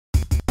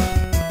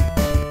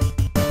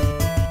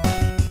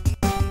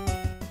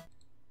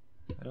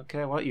don't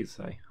care what you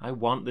say. I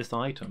want this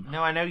item.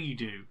 No, I know you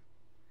do.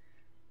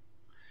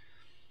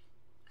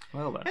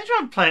 Well then. Don't try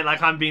and play it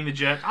like I'm being the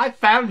jerk. I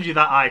found you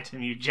that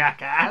item, you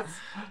jackass.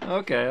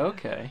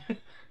 Okay.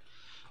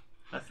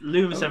 That's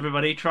Loomis,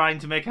 everybody, trying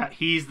to make out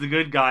he's the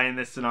good guy in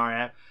this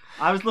scenario.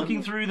 I was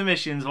looking through the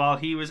missions while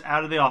he was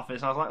out of the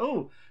office. I was like,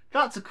 oh,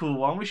 that's a cool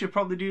one. We should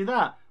probably do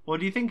that. What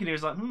do you think? And he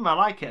was like, I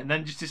like it. And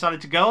then just decided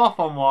to go off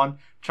on one,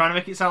 trying to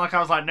make it sound like I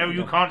was like, no,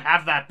 you can't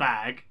have that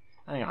bag.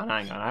 Hang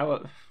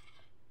on.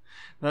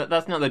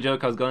 That's not the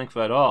joke I was going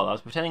for at all. I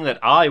was pretending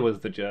that I was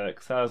the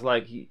jerk. So I was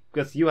like,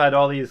 because you had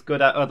all these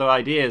good other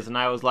ideas, and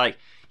I was like,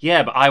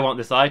 yeah, but I want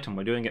this item.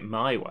 We're doing it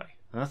my way.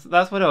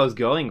 That's what I was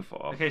going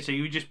for. Okay, so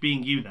you were just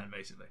being you then,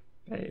 basically.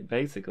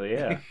 Basically,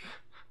 yeah.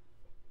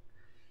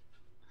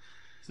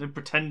 There's no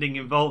pretending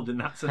involved in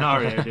that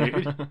scenario,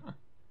 dude.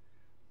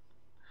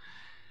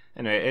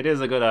 Anyway, it is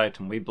a good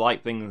item. We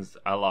blight things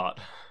a lot.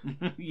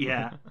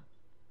 Yeah.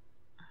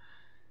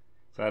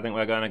 So I think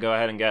we're going to go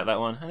ahead and get that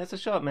one. And it's a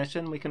short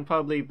mission. We can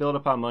probably build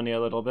up our money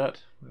a little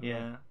bit.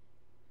 Yeah.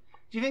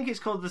 Do you think it's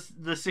called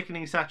the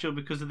Sickening Satchel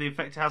because of the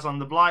effect it has on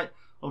the blight,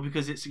 or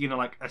because it's,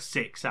 like a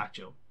sick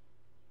satchel?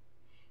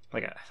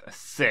 Like a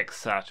sick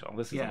satchel.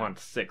 This is one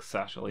sick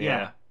satchel,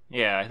 yeah.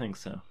 Yeah, I think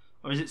so.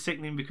 Or is it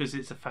sickening because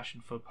it's a fashion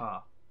faux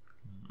pas?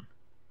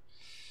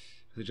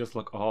 They just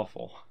look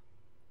awful.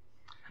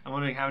 I'm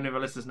wondering how many of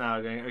our listeners now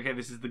are going, okay,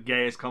 this is the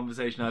gayest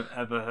conversation I've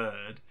ever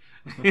heard.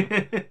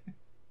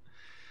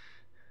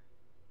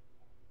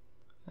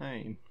 I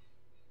mean,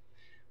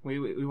 we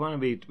do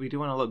want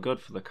to look good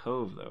for the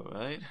Cove, though,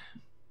 right?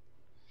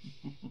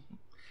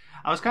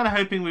 I was kind of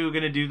hoping we were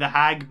going to do the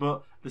hag,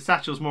 but the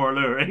satchel's more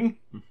alluring.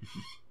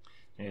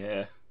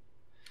 Yeah.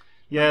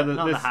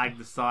 Not the hag,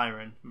 the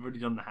siren. We've already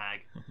done the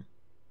hag.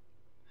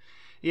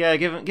 Yeah,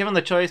 given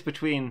the choice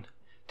between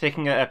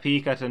taking a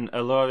peek at an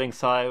alluring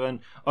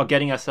siren or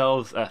getting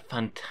ourselves a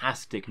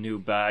fantastic new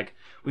bag,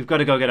 we've got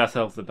to go get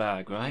ourselves the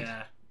bag, right?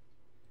 Yeah.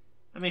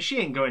 I mean, she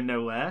ain't going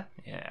nowhere.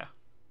 Yeah.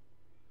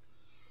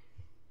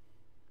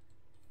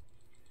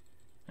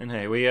 And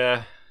hey, we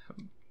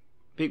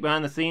peek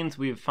behind the scenes.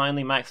 We've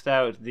finally maxed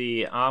out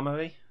the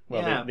armory.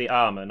 Well, the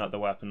armor, not the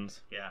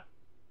weapons. Yeah.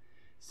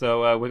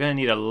 So we're going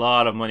to need a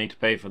lot of money to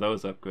pay for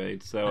those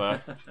upgrades. So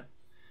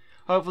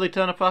hopefully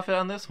turn a profit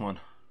on this one.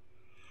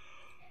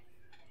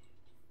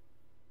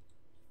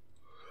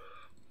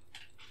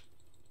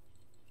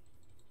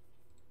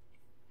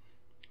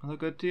 Look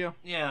good to you?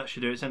 Yeah, that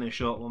should do. It's only a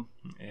short one.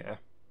 Yeah.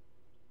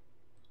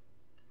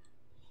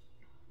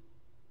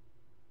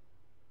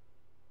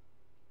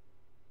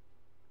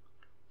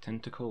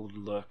 Tentacled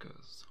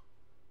lurkers.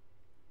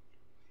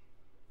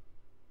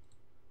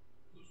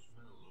 The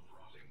smell of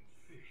rotting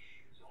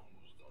fish is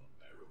almost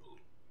unbearable.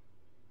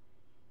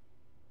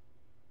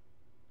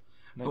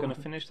 Am I going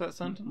to finish that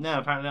sentence? No,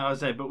 apparently I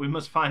was there, but we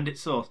must find its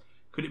source.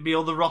 Could it be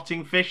all the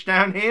rotting fish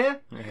down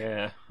here?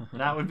 Yeah.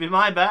 That would be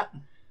my bet.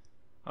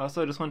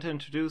 Also, I just want to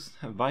introduce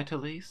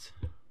Vitalise,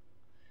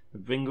 the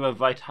bringer of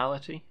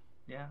vitality.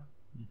 Yeah.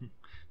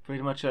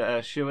 Pretty much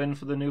a shoe-in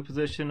for the new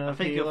position of I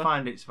think healer. you'll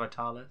find it's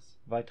Vitalis.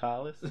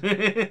 Vitalis?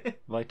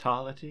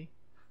 Vitality?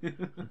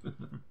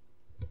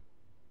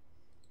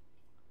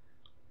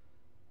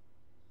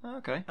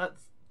 Okay.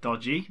 That's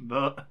dodgy,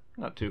 but...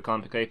 Not too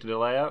complicated a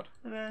layout.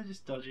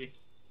 Just dodgy.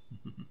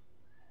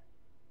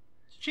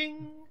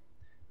 Ching!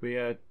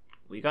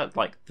 We got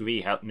like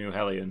 3 new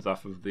Hellions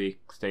off of the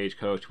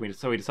stagecoach,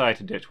 so we decided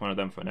to ditch one of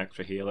them for an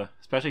extra healer,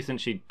 especially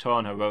since she'd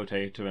torn her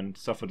rotator and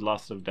suffered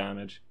loss of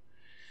damage.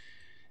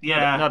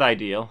 Yeah. Not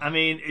ideal. I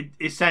mean,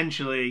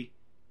 essentially,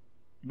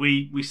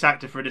 we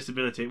sacked her for a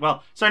disability.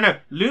 Well, sorry, no,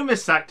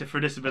 Loomis sacked her for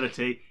a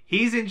disability.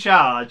 He's in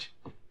charge.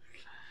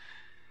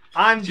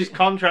 I'm just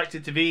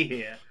contracted to be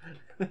here.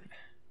 Does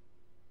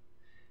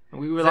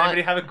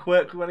anybody have a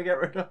quirk we want to get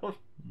rid of?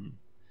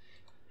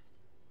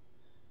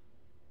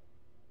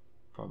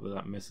 Probably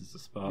that misses the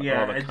spot.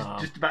 Yeah, or the it's calm.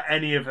 just about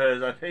any of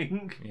hers, I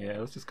think. Yeah,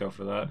 let's just go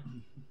for that.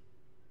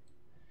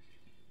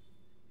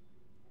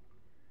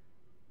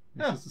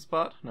 Misses the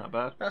spot? Not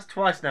bad. That's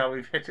twice now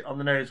we've hit it on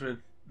the nose with,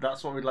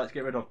 that's what we'd like to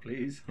get rid of,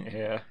 please.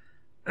 Yeah.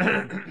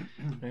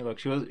 Hey, look,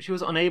 she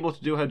was unable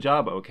to do her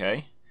job,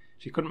 okay?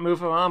 She couldn't move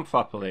her arm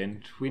properly,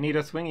 and we need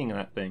her swinging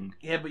that thing.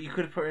 Yeah, but you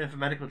could have put her in for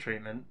medical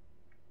treatment.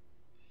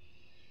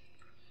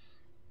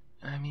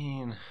 I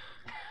mean...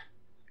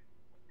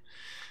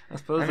 I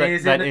suppose that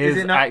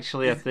is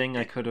actually a thing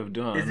I could have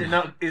done. Is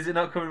it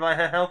not covered by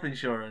her health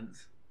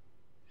insurance?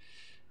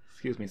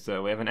 Excuse me,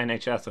 sir, we have an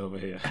NHS over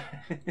here.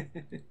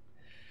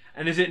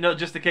 And is it not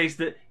just the case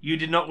that you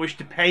did not wish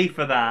to pay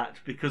for that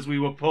because we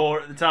were poor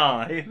at the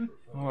time?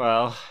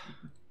 Well...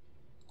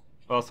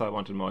 Also, I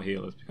wanted more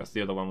healers because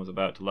the other one was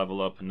about to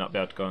level up and not be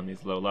able to go on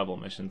these low-level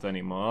missions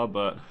anymore,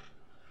 but...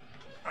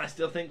 I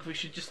still think we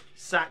should just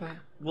sack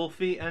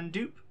Wolfie and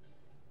Dupe.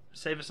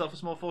 Save ourselves a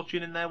small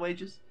fortune in their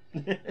wages.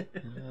 It's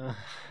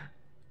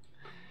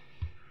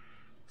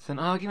an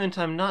argument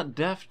I'm not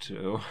deaf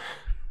to.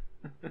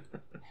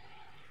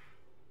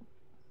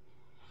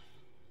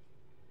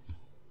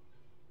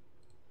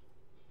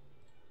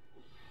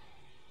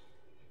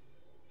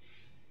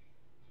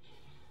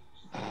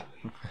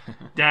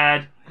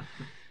 Dead.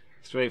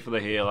 Straight for the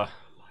healer.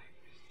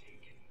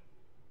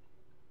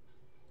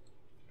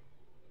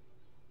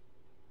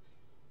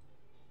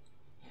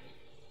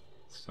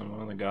 Some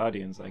one of the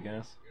Guardians, I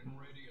guess. In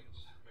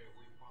Radiance, may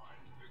we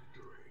find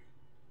victory.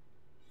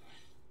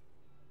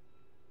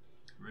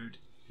 Rude.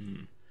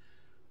 Hmm.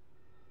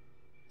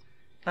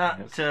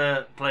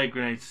 That plague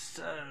grenade's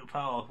so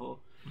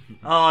powerful.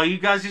 Oh, you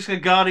guys just gonna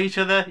guard each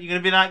other? You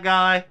gonna be that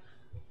guy?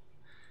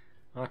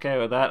 Okay,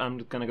 with that, I'm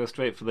gonna go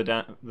straight for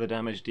the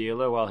damage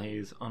dealer while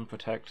he's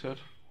unprotected.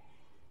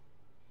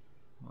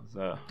 That was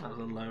a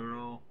low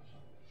roll.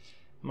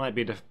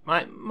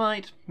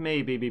 Might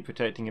maybe be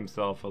protecting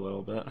himself a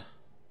little bit.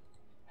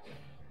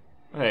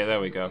 Hey, there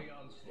we go. The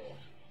onslaught.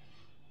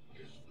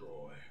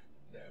 Destroy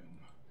them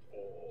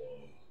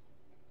all.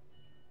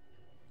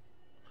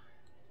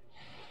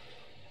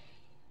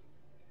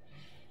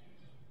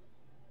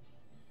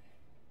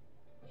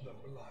 The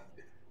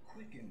blood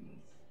quickens.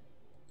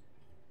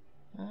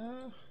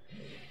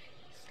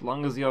 As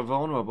long as you're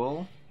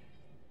vulnerable.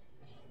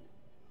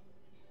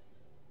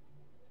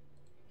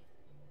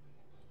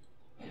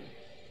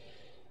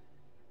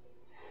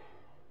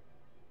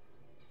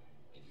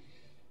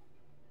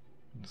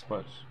 That's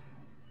what.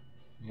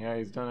 Yeah,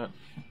 he's done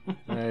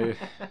it.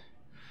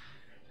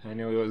 I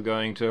knew he was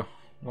going to.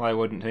 Why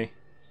wouldn't he?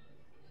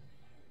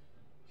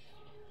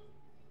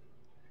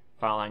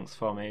 Phalanx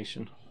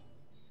formation.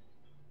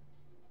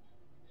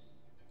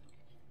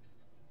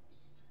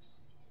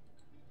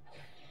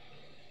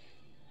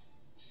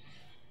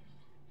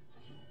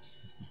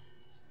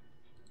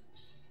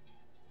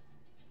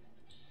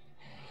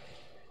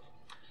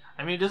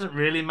 I mean, it doesn't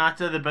really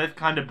matter. They're both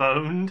kind of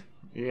boned.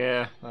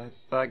 Yeah,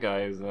 that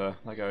guy's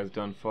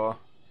done for.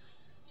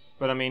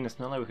 But I mean, it's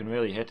not like we can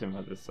really hit him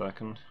at this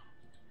second.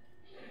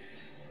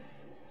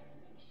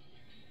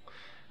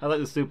 I like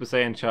the Super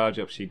Saiyan charge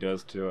up she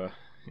does to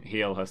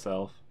heal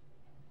herself.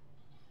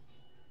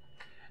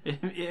 It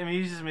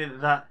amuses me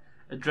that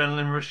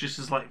adrenaline rush just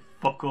is like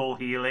fuck all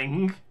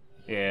healing.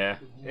 Yeah,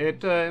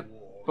 it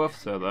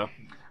buffs her though.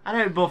 I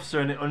know it buffs her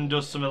and it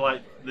undoes some of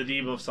like the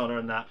debuffs on her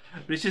and that,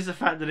 but it's just the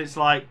fact that it's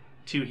like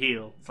to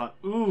heal. It's like,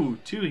 ooh,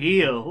 to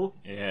heal.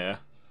 Yeah.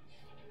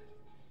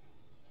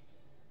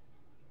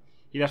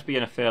 You'd have to be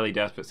in a fairly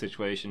desperate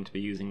situation to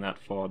be using that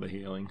for the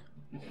healing.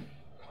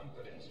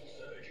 Confidence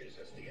surges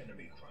as the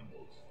enemy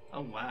crumbles.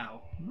 Oh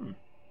wow.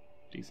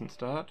 Decent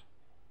start.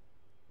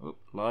 Oh,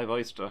 live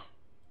oyster.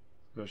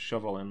 Got a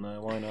shovel in there,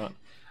 why not?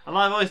 A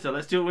live oyster,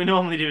 let's do what we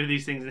normally do with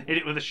these things and hit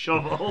it with a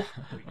shovel. Waiting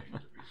to be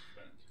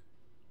spent.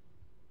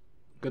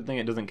 Good thing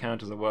it doesn't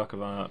count as a work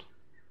of art.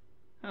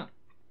 Huh.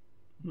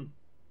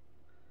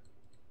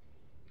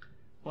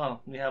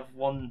 Well, we have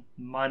one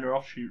minor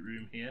offshoot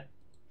room here.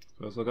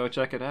 Suppose we'll go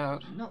check it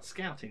out. Not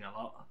scouting a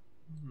lot.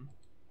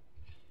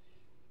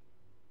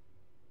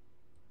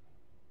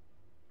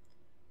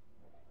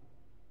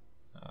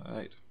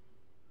 Alright.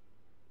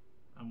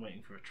 I'm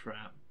waiting for a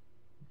trap.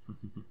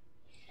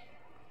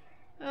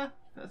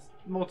 That's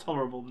more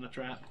tolerable than a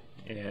trap.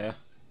 Yeah.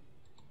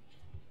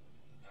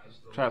 As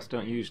the Traps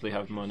don't usually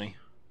have money.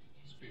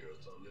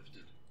 spirits are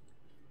lifted,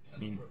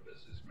 and mean-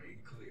 purpose is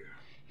made clear.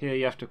 Here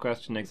you have to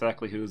question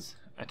exactly who's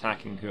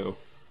attacking who.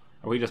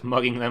 Are we just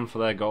mugging them for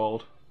their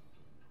gold?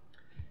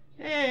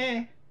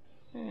 Eh.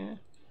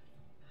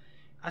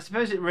 I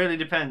suppose it really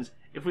depends.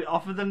 If we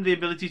offer them the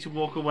ability to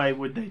walk away,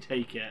 would they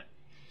take it?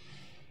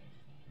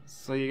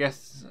 So you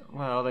guess,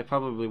 well, they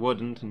probably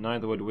wouldn't, and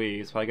neither would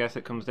we, so I guess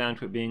it comes down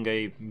to it being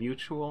a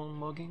mutual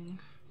mugging?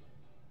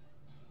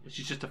 Which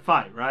is just a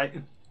fight,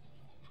 right?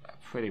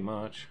 Pretty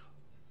much.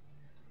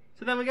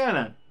 So there we go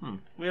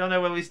then. We all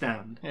know where we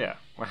stand. Yeah,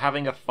 we're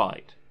having a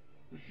fight.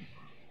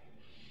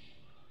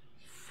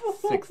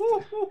 Sixth.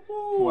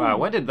 Wow,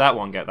 when did that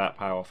one get that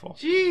powerful?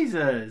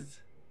 Jesus!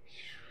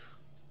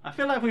 I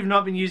feel like we've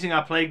not been using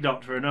our Plague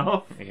Doctor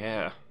enough.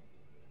 Yeah.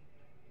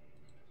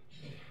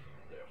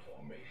 Their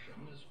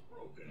formation is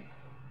broken.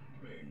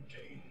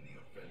 Maintain the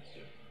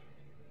offensive.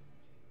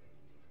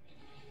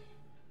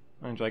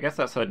 Andrew, I guess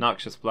that's a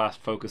Noxious Blast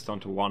focused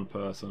onto one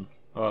person.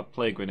 Or a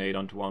Plague Grenade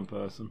onto one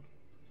person.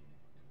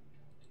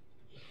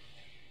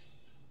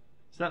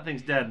 So that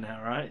thing's dead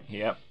now, right?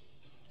 Yep.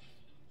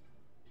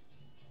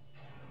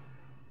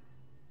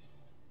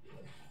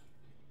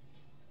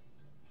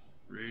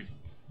 Rude.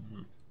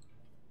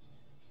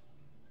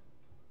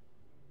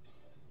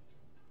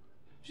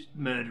 Just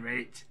murder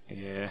it.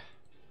 Yeah.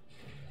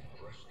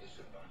 Press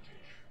disadvantage.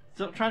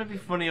 Stop trying to be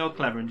funny or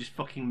clever and just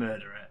fucking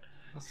murder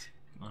That's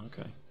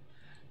okay.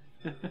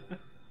 it. As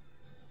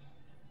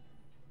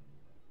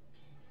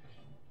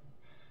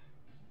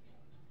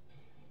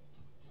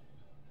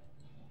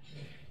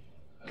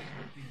the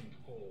fiend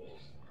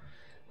falls,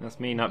 That's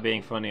me not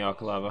being funny or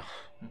clever.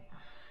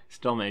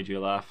 Still made you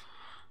laugh.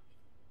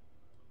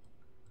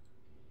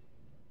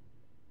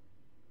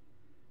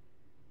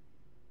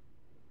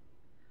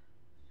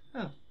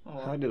 Oh,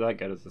 well. How did that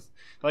get us?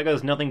 Like I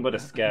was nothing but a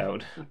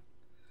scout.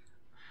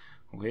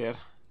 Weird.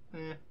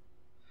 Yeah.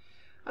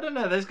 I don't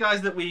know, those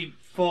guys that we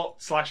fought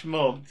 /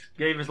 mugged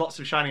gave us lots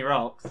of shiny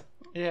rocks.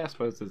 Yeah, I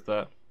suppose there's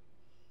that.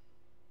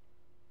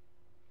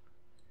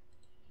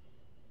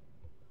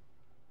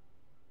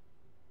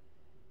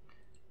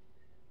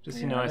 Just,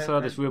 Yeah, I saw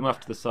this room off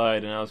to the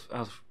side, and I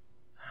was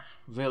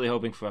really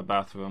hoping for a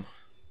bathroom.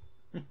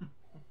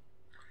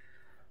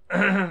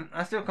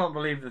 I still can't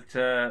believe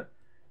that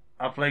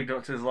our Plague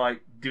Doctor's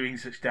like doing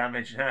such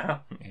damage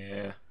now.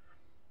 Yeah.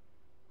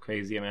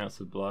 Crazy amounts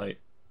of blight.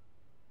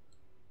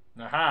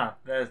 Aha,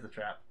 there's the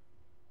trap.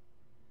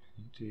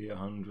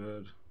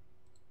 G100.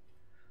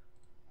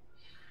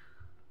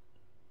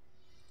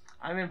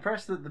 I'm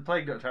impressed that the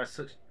Plague Doctor has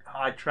such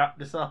high trap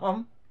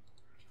disarm.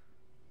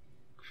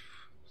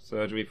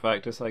 Surgery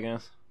practice, I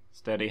guess.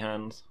 Steady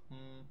hands.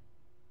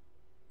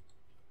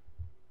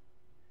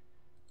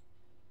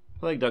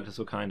 Plague Doctors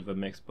were kind of a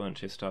mixed bunch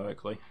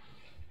historically.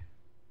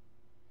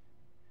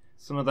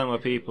 Some of them were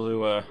people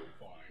who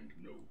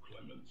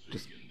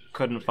just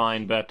couldn't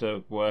find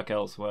better work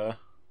elsewhere.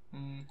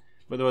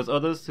 But there was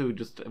others who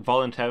just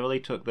voluntarily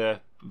took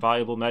their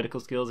valuable medical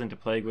skills into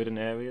plague-ridden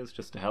areas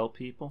just to help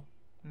people.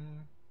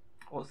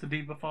 What's the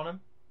debuff on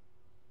him?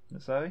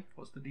 Sorry?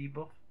 What's the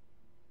debuff?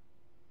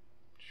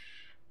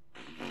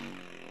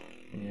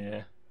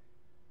 Yeah.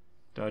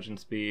 Dodge and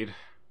speed.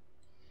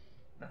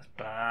 That's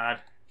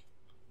bad.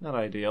 Not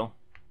ideal.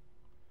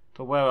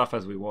 It'll wear off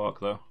as we walk,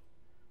 though.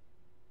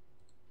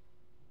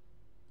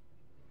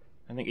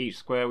 I think each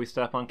square we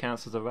step on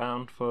counts as a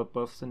round for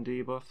buffs and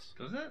debuffs.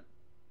 Does it?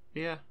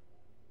 Yeah.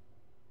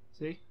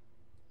 See?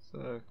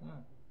 So,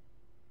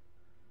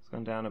 it's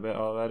gone down a bit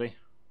already.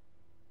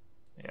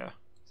 Yeah.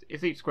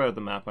 It's each square of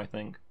the map, I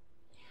think.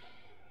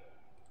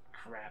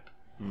 Crap.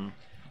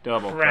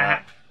 Double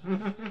Crap. The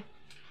match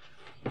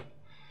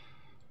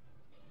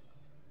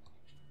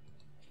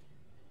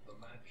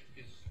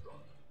is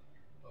struck.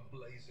 A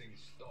blazing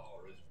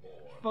star is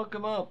born. Fuck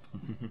him up.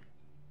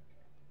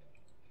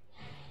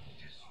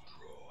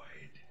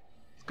 Destroyed.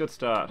 It's a good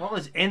start. What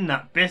was in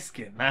that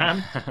biscuit,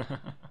 man?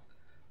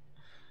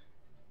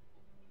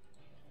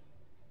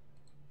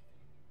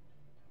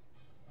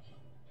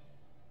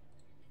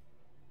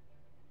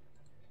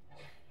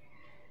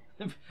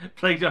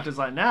 Plague Doctor's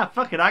like, nah,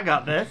 fuck it, I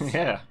got this.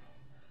 Yeah.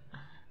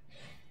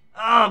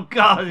 Oh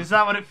god, is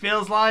that what it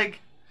feels like?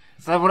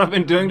 Is that what I've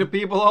been doing to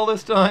people all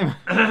this time?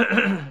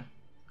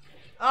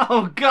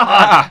 Oh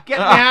god, get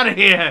me out of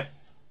here.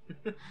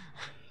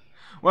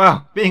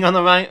 Wow, being on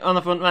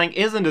the front rank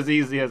isn't as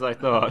easy as I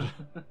thought.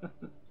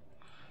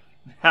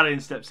 Hellion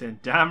steps in.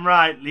 Damn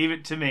right, leave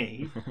it to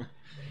me.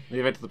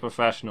 Leave it to the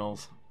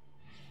professionals.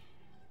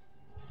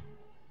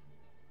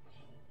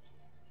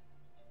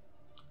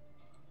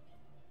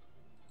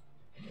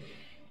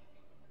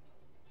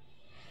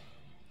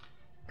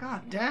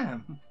 God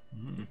damn.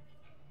 A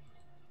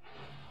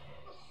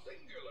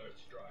singular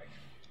strike.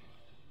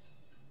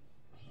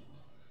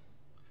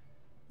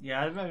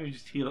 Yeah, I'd maybe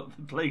just heal up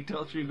the Plague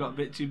Doctor who got a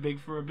bit too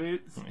big for her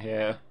boots.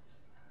 Yeah.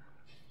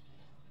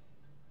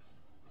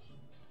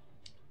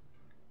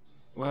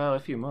 Well,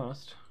 if you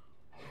must.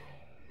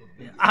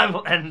 Yeah, I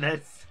will end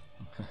this.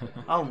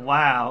 Oh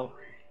wow.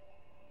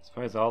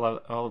 Suppose all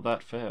of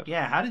that fit.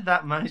 Yeah, how did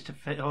that manage to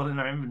fit all in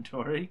our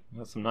inventory?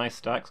 Got some nice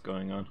stacks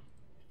going on.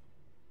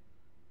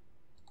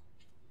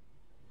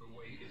 The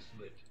way is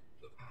lit.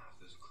 The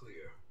path is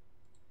clear.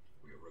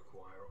 We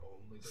require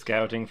only the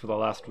Scouting for the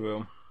last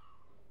room.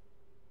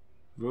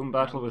 Room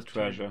battle with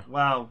treasure.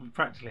 Well, we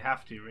practically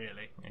have to,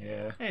 really.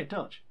 Yeah. Hey,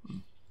 touch.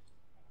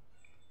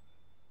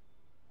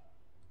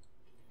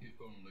 If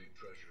only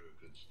treasure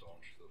could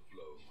staunch the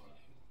flow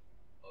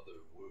of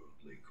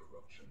otherworldly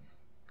corruption.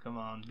 Come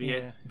on,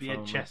 Yeah, be if a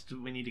only. chest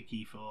we need a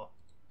key for.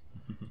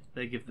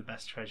 They give the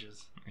best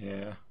treasures.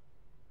 Yeah.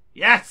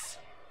 Yes!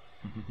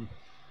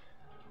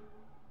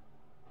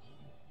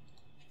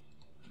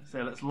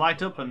 So let's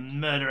light up and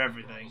murder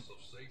everything. House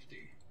of safety.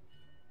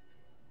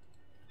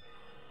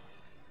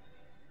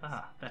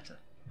 Ah, better.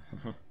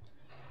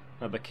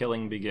 Let the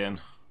killing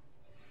begin.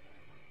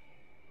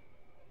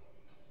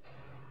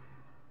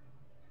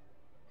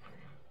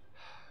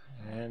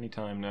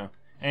 Anytime now.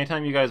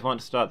 Anytime you guys want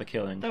to start the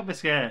killing. Don't be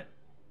scared.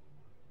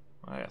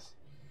 Oh, yes.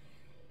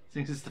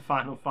 Since it's the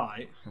final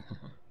fight.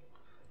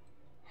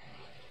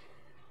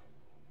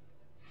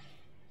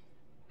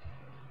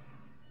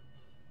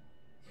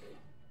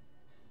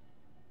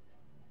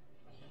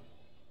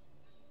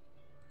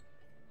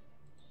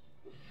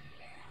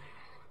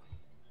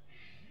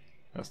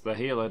 That's the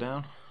healer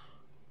down.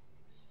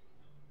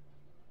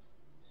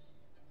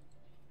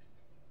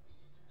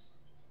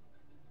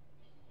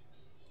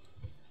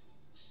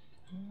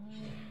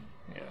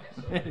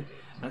 Yeah.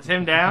 That's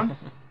him down.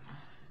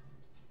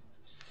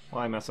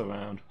 Why mess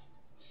around?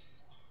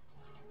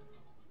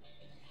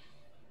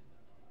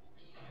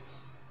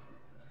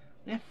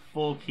 We have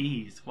 4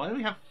 keys. Why do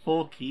we have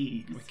 4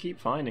 keys? We keep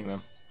finding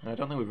them. I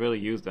don't think we've really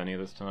used any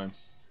this time.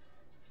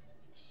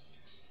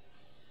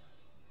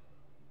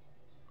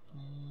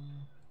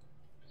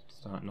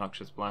 Start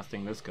noxious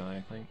blasting this guy,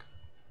 I think.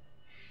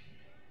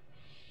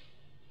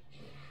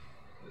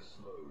 The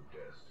slow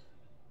death.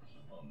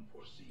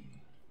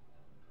 Unforeseen.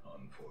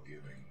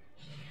 Unforgiving.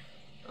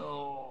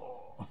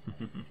 Oh.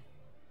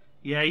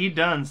 Yeah, you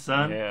done,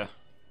 son. Yeah.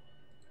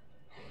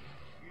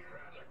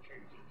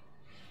 Eradicated.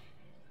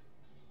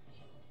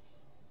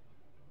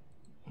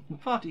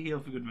 Party heal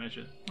for good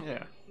measure.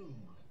 Yeah.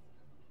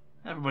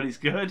 Everybody's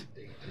good.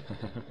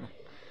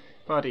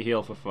 Party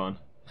heal for fun.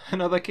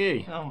 Another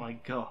key. Oh my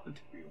god.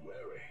 Be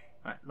wary.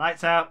 Right,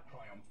 lights out.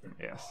 Triumphant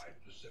Yes. pride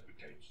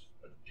precipitates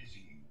a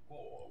dizzying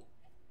fall.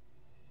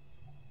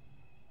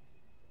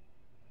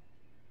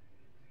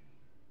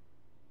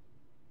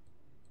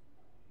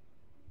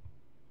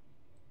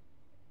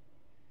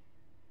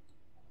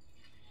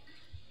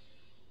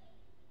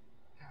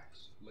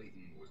 Packs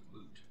laden with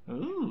loot.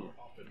 Ooh.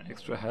 Often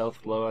Extra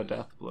health, lower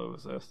death blow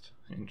resist.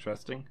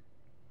 Interesting.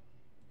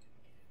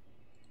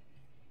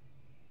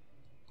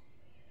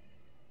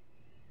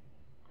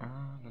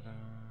 Da-da.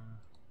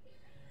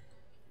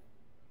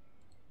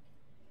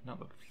 Not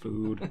the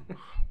food.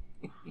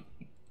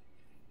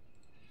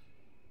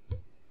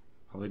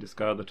 Probably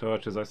discard the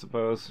torches, I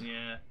suppose.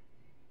 Yeah.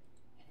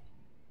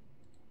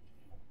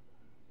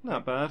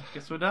 Not bad.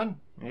 Guess we're done.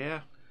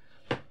 Yeah.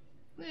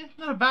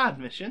 Not a bad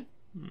mission.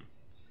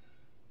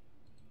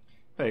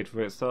 Paid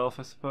for itself,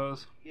 I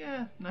suppose.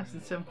 Yeah, nice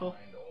and simple.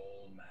 find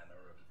all manner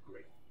of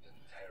great and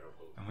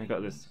terrible And we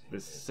got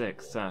this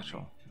sick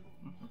satchel.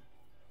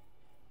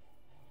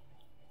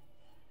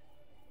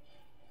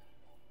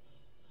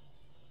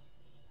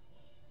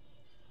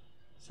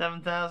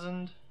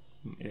 7,000.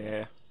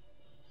 Yeah.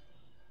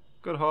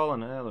 Good haul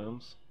on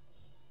heirlooms.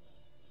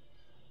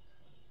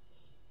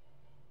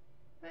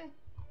 Can't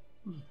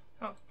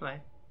complain.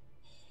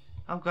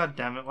 Oh god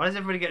damn it! Why does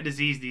everybody get a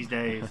disease these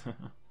days?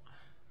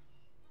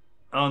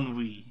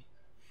 Ennui.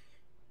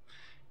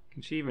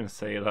 Can she even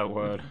say that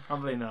word?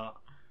 Probably not.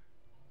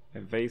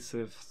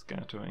 Evasive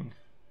scattering.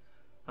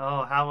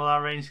 Oh, how will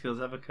our range skills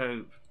ever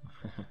cope?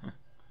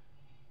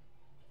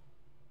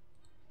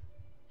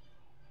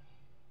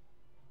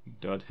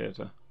 Dud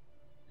hitter.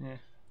 Yeah.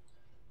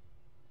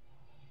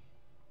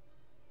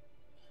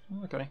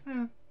 Okay.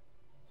 Hmm.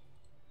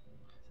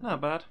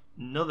 Not bad.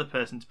 Another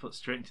person to put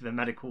straight into the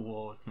medical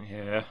ward.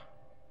 Yeah.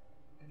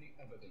 Any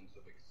evidence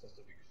of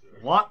excessive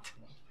exertion What?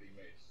 must be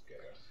made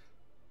scarce.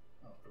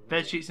 After all,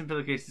 Bed sheets and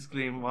pillowcases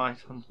gleam white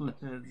on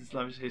this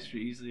lavish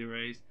history easily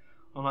erased.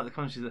 Unlike the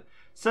conscious.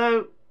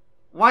 So,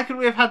 why could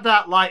we have had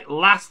that like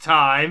last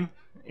time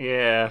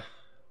Yeah.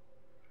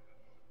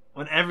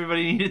 when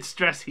everybody needed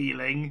stress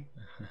healing?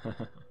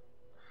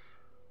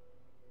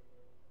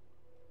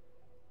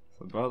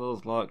 The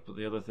bottle's locked, but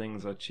the other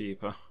things are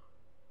cheaper.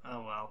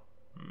 Oh well.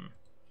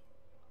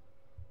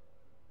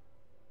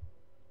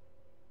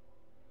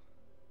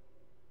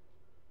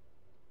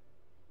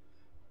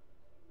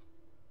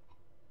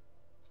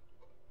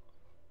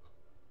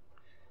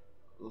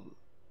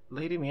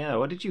 Lady Meow,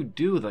 what did you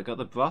do that got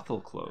the brothel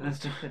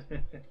closed?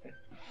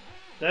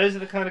 Those are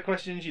the kind of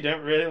questions you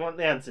don't really want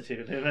the answer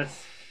to,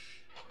 Loomis.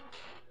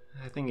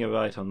 I think you're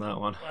right on that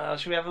one. Well,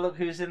 should we have a look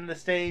who's in the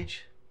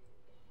stage?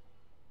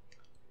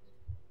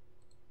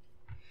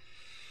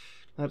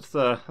 Let's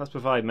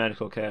provide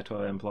medical care to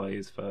our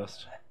employees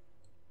first.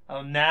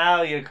 Oh,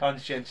 now you're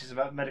conscientious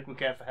about medical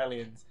care for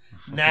Hellions.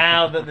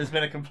 Now that there's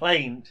been a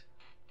complaint.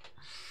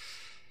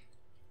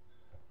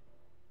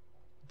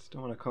 Just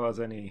don't want to cause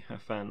any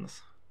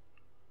offence.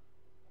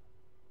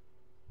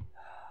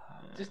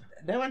 Just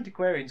no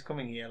antiquarians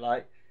coming here.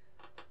 Like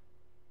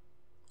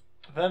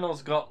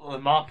Vernal's got the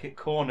market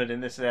cornered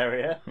in this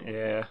area.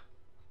 Yeah.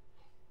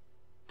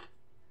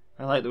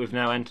 I like that we've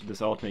now entered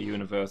this alternate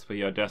universe where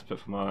you're desperate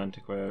for more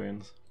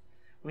antiquarians.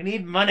 We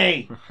need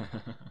money.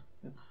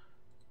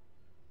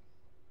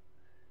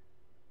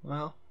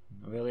 Well,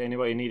 not really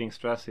anybody needing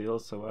stress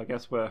heals, so I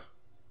guess we're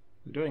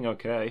doing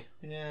okay.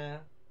 Yeah.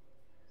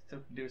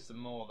 Still can do some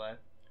more though.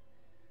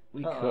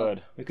 We Uh-oh.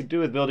 could do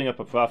with building up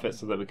a profit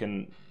so that we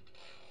can,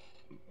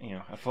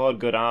 afford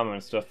good armor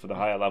and stuff for the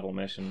higher level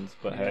missions.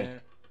 But hey, Yeah.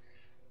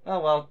 Oh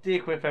well,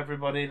 de-equip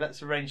everybody.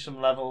 Let's arrange some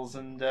levels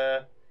and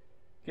get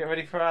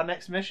ready for our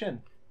next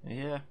mission.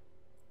 yeah,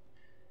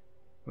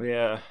 we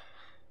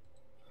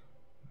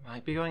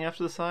might be going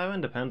after the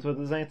siren. Depends whether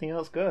there's anything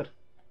else good.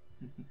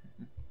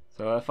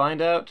 So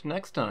find out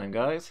next time,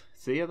 guys.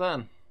 See you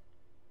then.